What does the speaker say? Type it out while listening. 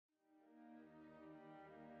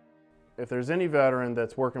If there's any veteran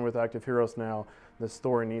that's working with Active Heroes now, the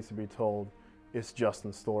story needs to be told. It's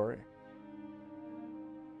Justin's story.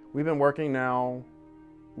 We've been working now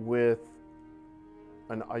with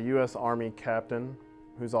a U.S. Army captain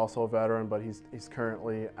who's also a veteran, but he's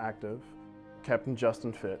currently active, Captain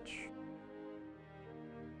Justin Fitch.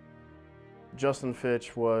 Justin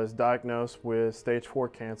Fitch was diagnosed with stage 4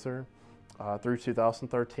 cancer through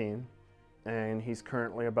 2013, and he's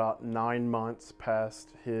currently about 9 months past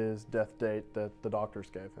his death date that the doctors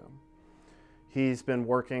gave him. He's been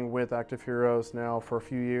working with Active Heroes now for a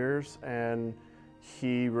few years, and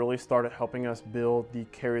he really started helping us build the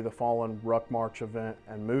Carry the Fallen Ruck March event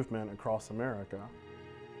and movement across America.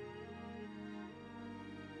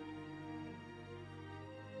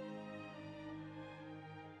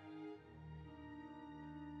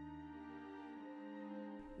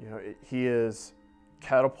 You know, he has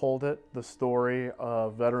catapulted the story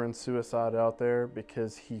of veteran suicide out there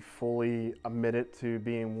because he fully admitted to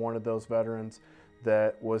being one of those veterans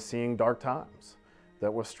that was seeing dark times,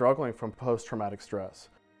 that was struggling from post-traumatic stress.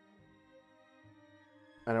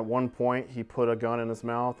 And at one point, he put a gun in his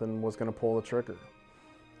mouth and was going to pull the trigger.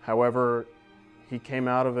 However, he came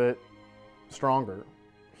out of it stronger.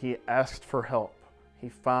 He asked for help. He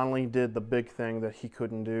finally did the big thing that he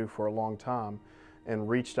couldn't do for a long time, and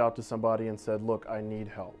reached out to somebody and said, look, I need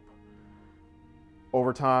help.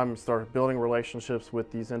 Over time, started building relationships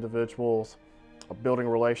with these individuals, building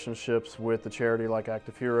relationships with the charity like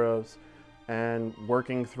Active Heroes, and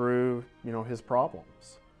working through, you know, his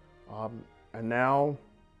problems. And now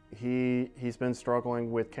he's been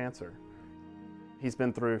struggling with cancer. He's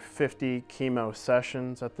been through 50 chemo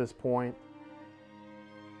sessions at this point,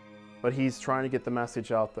 but he's trying to get the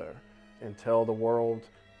message out there and tell the world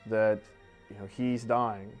that, you know, he's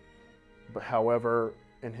dying, but however,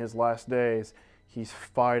 in his last days, he's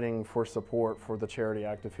fighting for support for the charity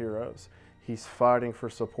Active Heroes. He's fighting for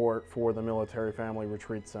support for the Military Family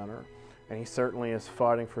Retreat Center, and he certainly is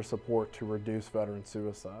fighting for support to reduce veteran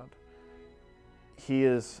suicide. He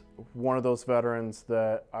is one of those veterans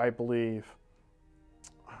that I believe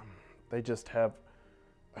they just have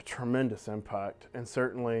a tremendous impact, and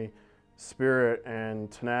certainly spirit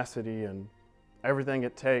and tenacity and everything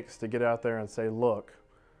it takes to get out there and say, look,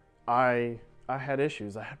 I had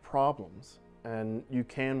issues, I had problems, and you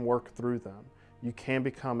can work through them. You can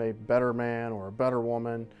become a better man or a better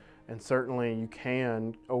woman, and certainly you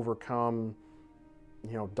can overcome,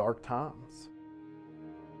 you know, dark times.